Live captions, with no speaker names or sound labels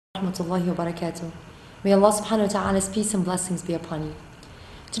Rahmatullahi wa barakatuh. May Allah subhanahu wa ta'ala's peace and blessings be upon you.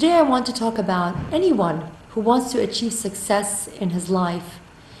 Today I want to talk about anyone who wants to achieve success in his life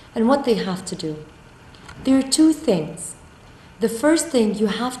and what they have to do. There are two things. The first thing, you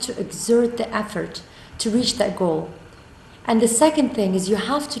have to exert the effort to reach that goal. And the second thing is you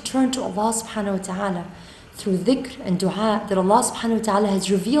have to turn to Allah subhanahu wa ta'ala through dhikr and dua that Allah subhanahu wa ta'ala has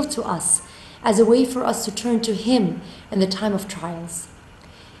revealed to us as a way for us to turn to Him in the time of trials.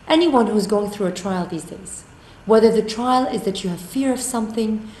 Anyone who is going through a trial these days, whether the trial is that you have fear of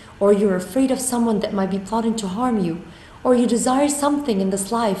something, or you're afraid of someone that might be plotting to harm you, or you desire something in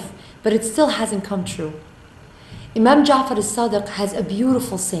this life, but it still hasn't come true. Imam Ja'far as-Sadiq has a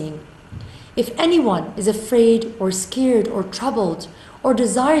beautiful saying. If anyone is afraid or scared or troubled or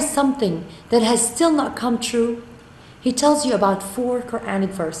desires something that has still not come true, he tells you about 4 Quranic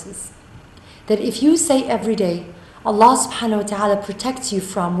verses. That if you say every day, Allah subhanahu wa ta'ala protects you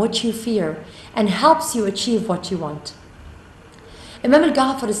from what you fear and helps you achieve what you want. Imam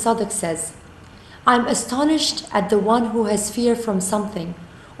al-Ja'far as-Sadiq says, I'm astonished at the one who has fear from something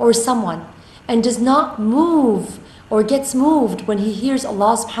or someone and does not move or gets moved when he hears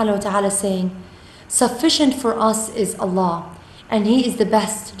Allah subhanahu wa ta'ala saying, sufficient for us is Allah, and He is the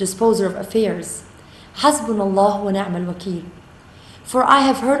best disposer of affairs. Hasbunallah wa ni'mal wakeel. For I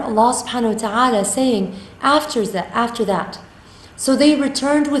have heard Allah subhanahu wa ta'ala saying after that, so they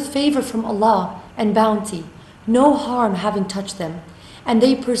returned with favor from Allah and bounty, no harm having touched them, and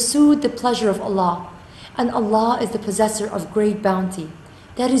they pursued the pleasure of Allah, and Allah is the possessor of great bounty.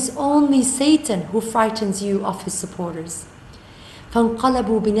 That is only Satan who frightens you of his supporters.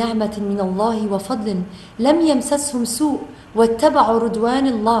 فانقلبوا بنعمة من الله وفضل لم يمسسهم سوء واتبعوا رضوان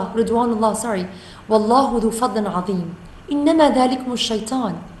الله والله ذو فضل عظيم إنما ذلكم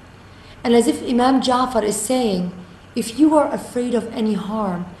الشيطان. And as if Imam Ja'far is saying, if you are afraid of any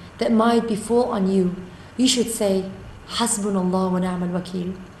harm that might befall on you, you should say, Hasbunallah wa ni'mal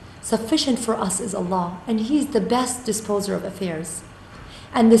wakeel. Sufficient for us is Allah, and He is the best disposer of affairs.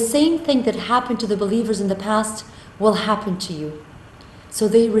 And the same thing that happened to the believers in the past will happen to you. So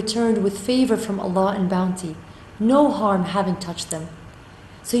they returned with favor from Allah and bounty, no harm having touched them.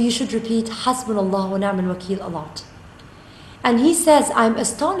 So you should repeat Hasbunallah wa ni'mal wakeel a lot. And he says, I am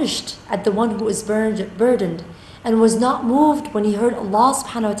astonished at the one who is burdened and was not moved when he heard Allah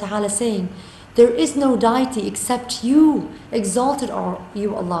subhanahu wa ta'ala saying, there is no deity except you, exalted are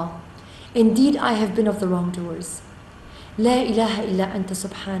you Allah. Indeed, I have been of the wrongdoers. La ilaha illa anta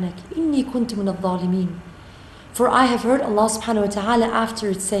subhanak, inni kuntu min al-zalimin. For I have heard Allah subhanahu wa ta'ala after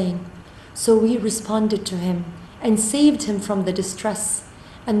it saying, so we responded to him and saved him from the distress,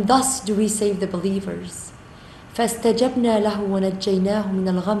 and thus do we save the believers. فَاسْتَجَبْنَا لَهُ وَنَجَّيْنَاهُ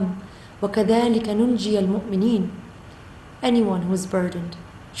مِنَ الْغَمِّ وَكَذَلِكَ نُنْجِيَ الْمُؤْمِنِينَ. Anyone who is burdened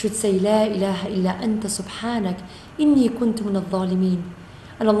should say, La ilaha illa anta subhanak, inni kuntu min al-zalimin.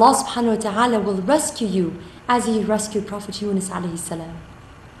 And Allah subhanahu wa ta'ala will rescue you as He rescued Prophet Yunus alayhi salam.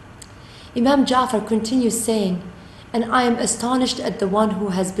 Imam Ja'far continues saying, and I am astonished at the one who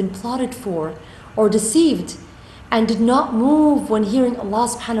has been plotted for or deceived and did not move when hearing Allah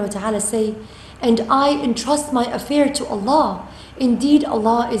subhanahu wa ta'ala say, and I entrust my affair to Allah. Indeed,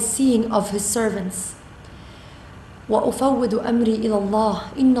 Allah is seeing of His servants. وَأُفَوِّدُ أَمْرِي إِلَى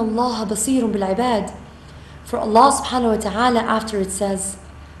اللَّهِ إِنَّ اللَّهَ بَصِيرٌ بِالْعِبَادِ. For Allah subhanahu wa ta'ala after it says,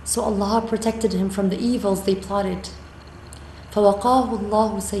 so Allah protected him from the evils they plotted. فَوَقَاهُ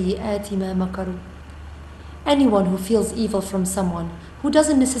اللَّهُ سَيِّئَاتِ مَا مَكَرُوا. Anyone who feels evil from someone who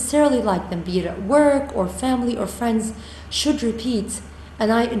doesn't necessarily like them, be it at work or family or friends, should repeat,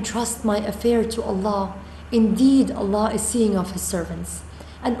 and I entrust my affair to Allah. Indeed, Allah is seeing of His servants,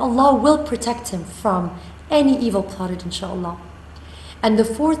 and Allah will protect him from any evil plotted, inshaAllah. And the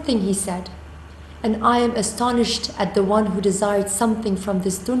fourth thing he said, and I am astonished at the one who desired something from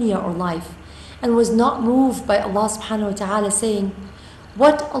this dunya or life, and was not moved by Allah subhanahu wa ta'ala saying,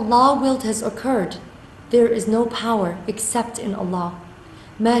 what Allah willed has occurred. There is no power except in Allah.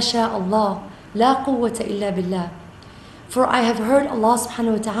 Ma sha Allah, la quwwata illa billah. For I have heard Allah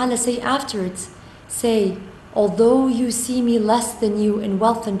subhanahu wa ta'ala say after it, say, although you see me less than you in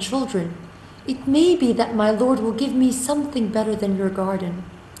wealth and children, it may be that my Lord will give me something better than your garden.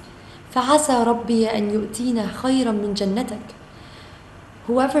 فَعَسَى رَبِّي أَن يُؤْتِينَ خَيْرًا مِّن جَنَّتِكَ.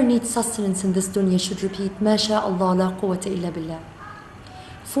 Whoever needs sustenance in this dunya should repeat, مَا شَاءَ اللَّهُ لَا قُوَّةَ إِلَّا بِاللَّهِ.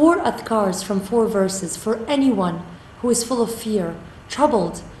 4 adhkars from 4 verses for anyone who is full of fear,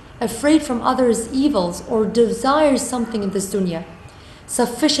 troubled, afraid from others' evils, or desires something in this dunya.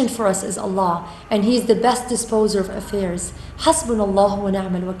 Sufficient for us is Allah, and He is the best disposer of affairs. Hasbunallah wa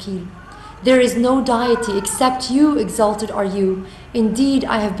ni'mal wakeel. There is no deity except you, exalted are you. Indeed,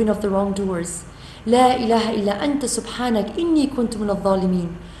 I have been of the wrongdoers. La ilaha illa anta subhanak inni kuntu min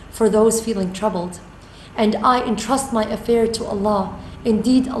al-dhalimin. For those feeling troubled. And I entrust my affair to Allah.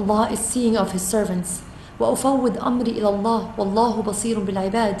 Indeed, Allah is seeing of His servants. وَأُفَوِّضْ أَمْرِي إِلَى اللَّهِ وَاللَّهُ بَصِيرٌ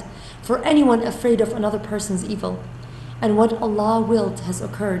بِالْعِبَادِ. For anyone afraid of another person's evil. And what Allah willed has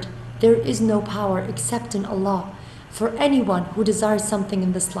occurred. There is no power except in Allah. For anyone who desires something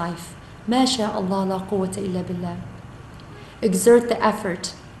in this life. مَا شَاءَ اللَّهُ لَا قُوَّةَ إِلَّا بِاللَّهِ. Exert the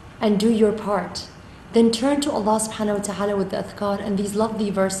effort and do your part. Then turn to Allah subhanahu wa ta'ala with the adhkar and these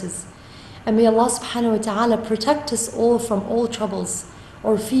lovely verses. And may Allah subhanahu wa ta'ala protect us all from all troubles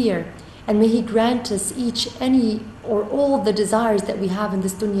or fear. And may He grant us each, any or all the desires that we have in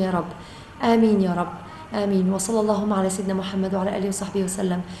this dunya, Ya Rabb. Ameen, Ya Rabb. Ameen. Wa sallallahu ala Sayyidina Muhammad wa ala alihi wa sahbihi wa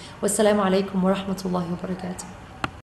sallam. Wassalamu alaikum wa rahmatullahi wa barakatuh.